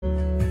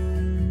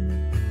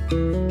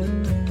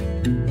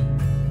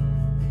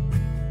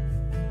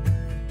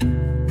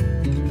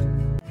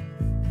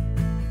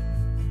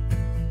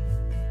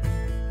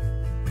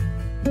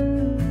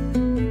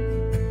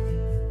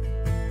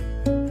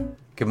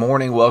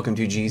Welcome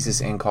to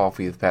Jesus and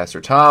Coffee with Pastor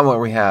Tom, where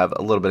we have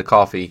a little bit of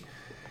coffee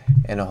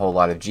and a whole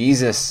lot of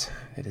Jesus.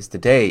 It is the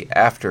day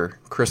after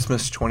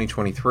Christmas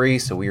 2023,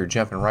 so we are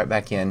jumping right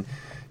back in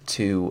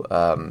to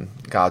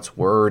God's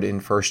Word in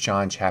 1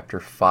 John chapter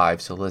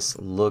 5. So let's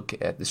look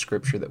at the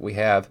scripture that we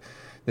have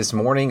this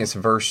morning. It's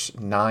verse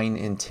 9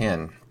 and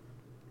 10.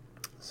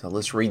 So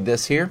let's read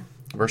this here.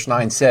 Verse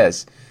 9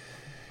 says,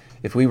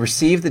 "If we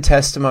receive the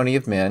testimony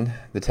of men,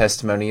 the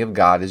testimony of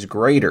God is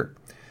greater.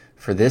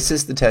 For this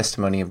is the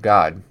testimony of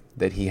God,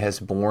 that he has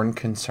borne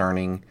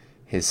concerning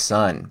his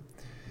Son.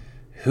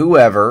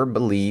 Whoever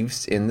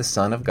believes in the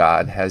Son of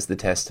God has the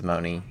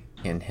testimony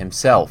in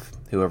himself.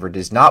 Whoever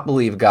does not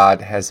believe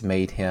God has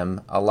made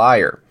him a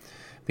liar,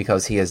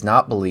 because he has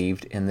not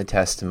believed in the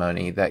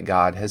testimony that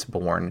God has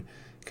borne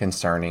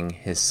concerning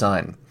his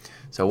Son."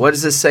 So what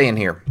is this saying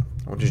here?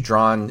 What is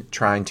John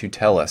trying to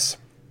tell us?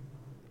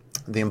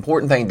 The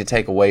important thing to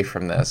take away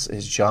from this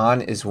is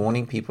John is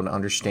wanting people to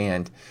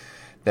understand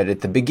that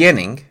at the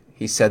beginning,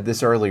 he said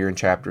this earlier in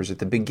chapters, at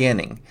the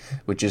beginning,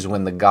 which is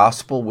when the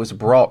gospel was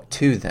brought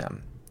to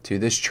them, to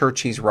this church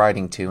he's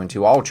writing to and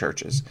to all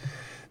churches,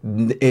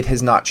 it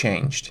has not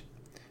changed.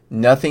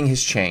 Nothing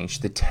has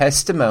changed. The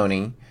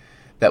testimony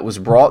that was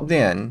brought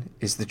then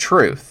is the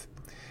truth.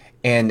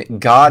 And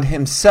God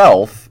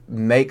himself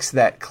makes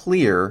that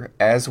clear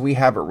as we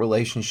have a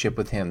relationship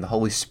with him. The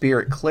Holy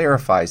Spirit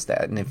clarifies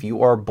that. And if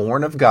you are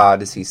born of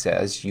God, as he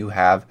says, you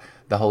have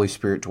the Holy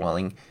Spirit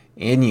dwelling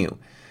in you.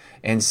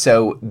 And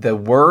so the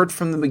word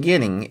from the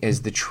beginning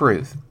is the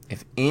truth.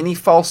 If any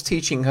false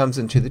teaching comes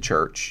into the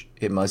church,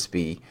 it must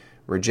be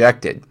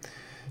rejected.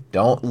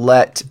 Don't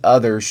let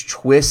others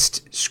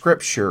twist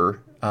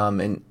Scripture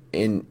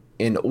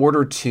in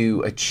order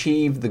to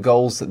achieve the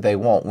goals that they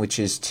want, which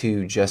is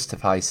to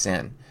justify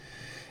sin.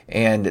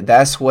 And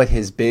that's what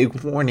his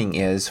big warning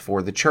is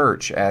for the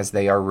church as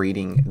they are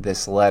reading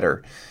this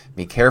letter.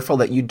 Be careful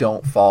that you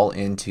don't fall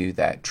into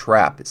that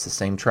trap. It's the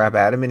same trap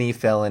Adam and Eve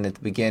fell in at the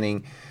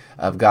beginning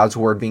of God's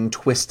word being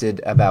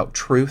twisted about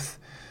truth.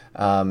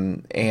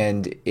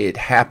 And it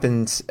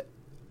happens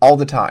all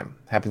the time.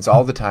 Happens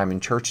all the time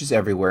in churches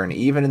everywhere. And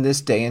even in this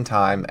day and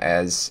time,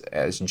 as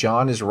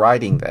John is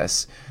writing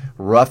this,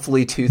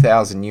 roughly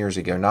 2,000 years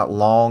ago, not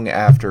long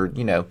after,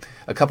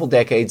 a couple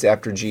decades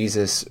after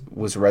Jesus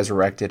was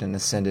resurrected and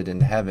ascended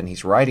into heaven,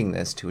 he's writing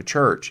this to a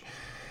church.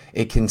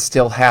 It can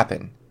still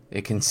happen.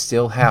 It can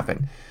still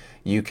happen.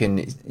 You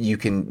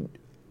can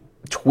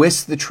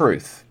twist the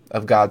truth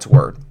of God's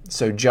word.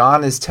 So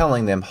John is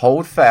telling them,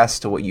 hold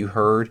fast to what you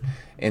heard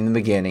in the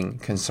beginning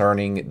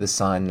concerning the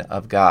Son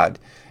of God,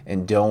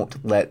 and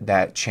don't let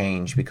that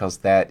change, because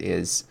that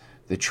is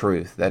the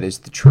truth. That is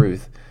the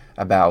truth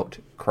about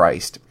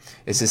Christ.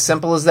 It's as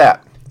simple as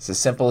that. It's as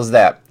simple as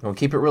that. We'll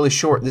keep it really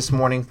short this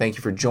morning. Thank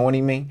you for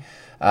joining me.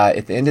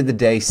 At the end of the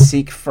day,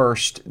 seek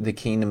first the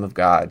kingdom of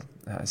God.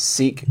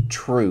 Seek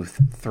truth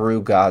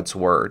through God's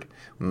word.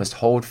 We must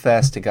hold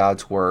fast to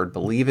God's word,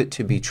 believe it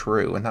to be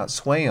true, and not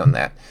sway on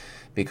that.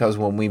 Because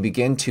when we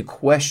begin to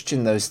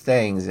question those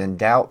things and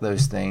doubt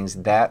those things,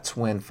 that's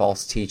when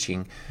false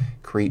teaching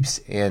creeps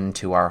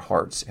into our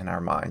hearts and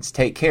our minds.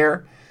 Take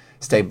care.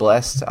 Stay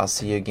blessed. I'll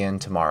see you again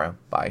tomorrow.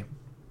 Bye.